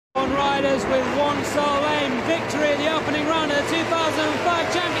with one sole aim. Victory at the opening round of the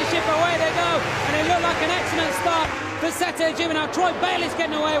 2005 Championship. Away they go, and it looked like an excellent start for Sette Gibernau. Troy Bailey's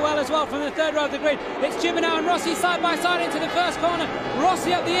getting away well as well from the third row of the grid. It's Gibernau and Rossi side by side into the first corner.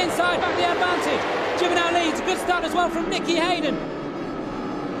 Rossi up the inside, back the advantage. Gibernau leads. Good start as well from Nicky Hayden.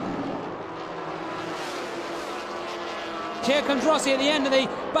 Here comes Rossi at the end of the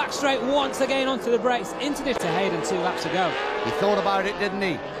back straight once again onto the brakes into the to Hayden 2 laps ago. He thought about it, didn't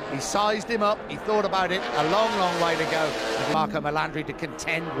he? He sized him up, he thought about it, a long, long way to go. And Marco Melandri to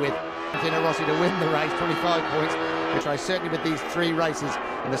contend with Rossi to win the race, 25 points, which I certainly with these 3 races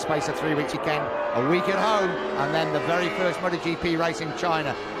in the space of 3 weeks, you can a week at home, and then the very first MotoGP race in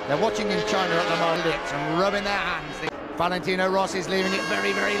China. They're watching in China at the moment and rubbing their hands. Valentino Rossi's leaving it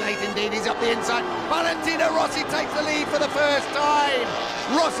very, very late indeed. He's up the inside. Valentino Rossi takes the lead for the first time.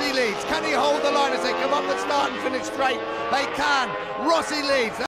 Rossi leads. Can he hold the line as they come up and start and finish straight? They can. Rossi leads.